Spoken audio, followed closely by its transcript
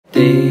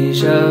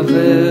deja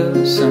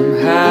vu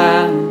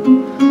somehow,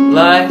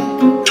 like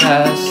a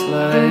past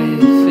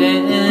life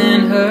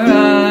in her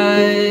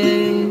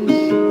eyes.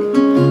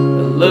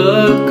 The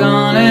look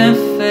on her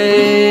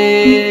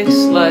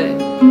face like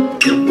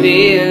a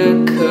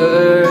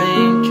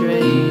reoccurring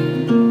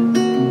dream.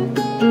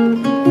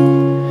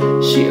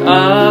 She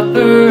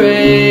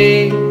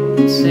operates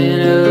in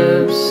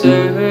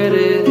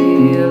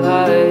absurdity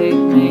like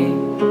me.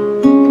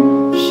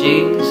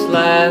 She's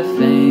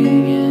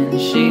laughing and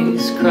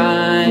she's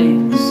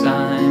crying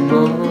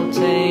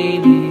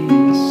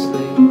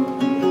simultaneously.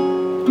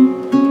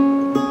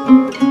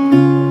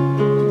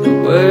 The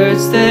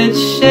words that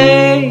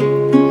shape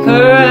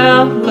her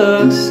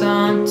outlook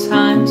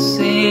sometimes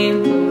seem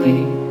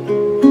believed,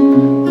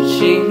 but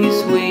she's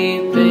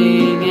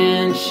weeping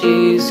and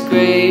she's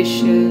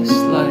gracious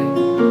like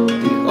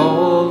the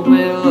old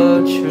willow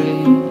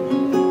tree.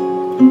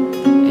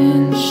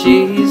 And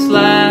she's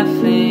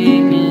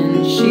laughing and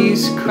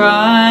she's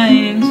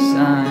crying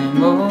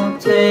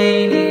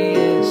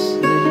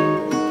simultaneously.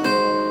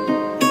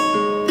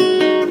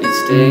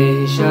 It's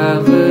deja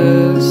vu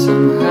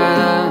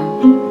somehow,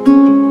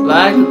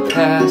 like a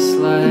past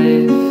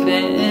life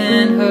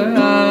in her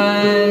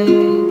eyes.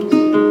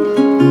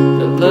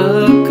 The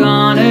look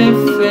on her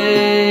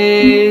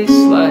face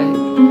like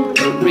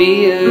a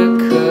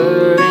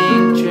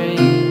reoccurring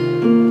dream.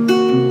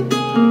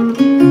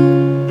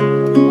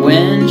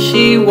 When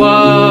she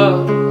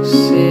walks,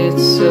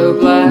 it's a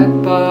black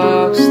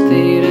box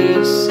theater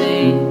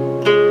scene,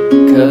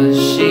 'cause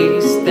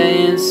she's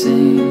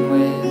dancing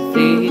with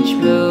each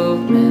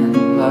movement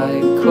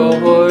like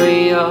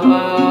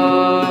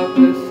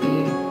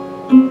choreography.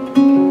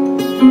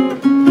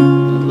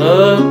 The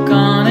look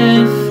on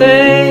her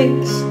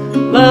face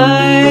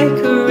like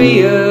a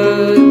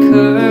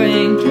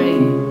reoccurring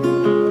dream.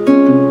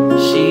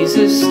 She's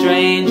a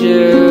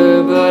stranger,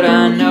 but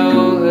I know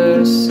her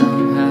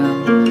somehow,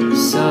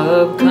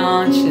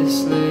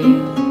 subconsciously.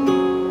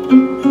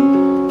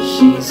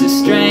 She's a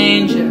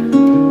stranger,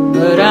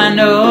 but I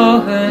know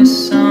her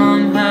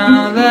somehow,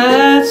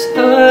 that's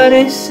what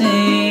it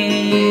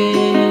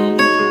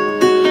seems.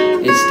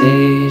 It's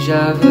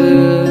deja vu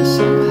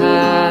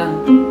somehow,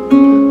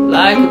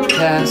 like a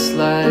past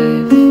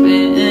life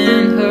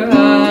in her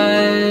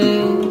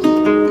eyes.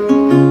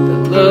 The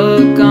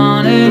look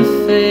on her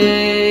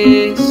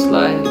face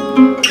like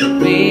a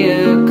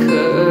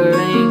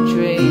reoccurring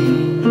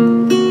dream.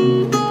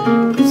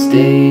 It's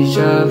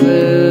deja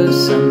vu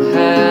somehow.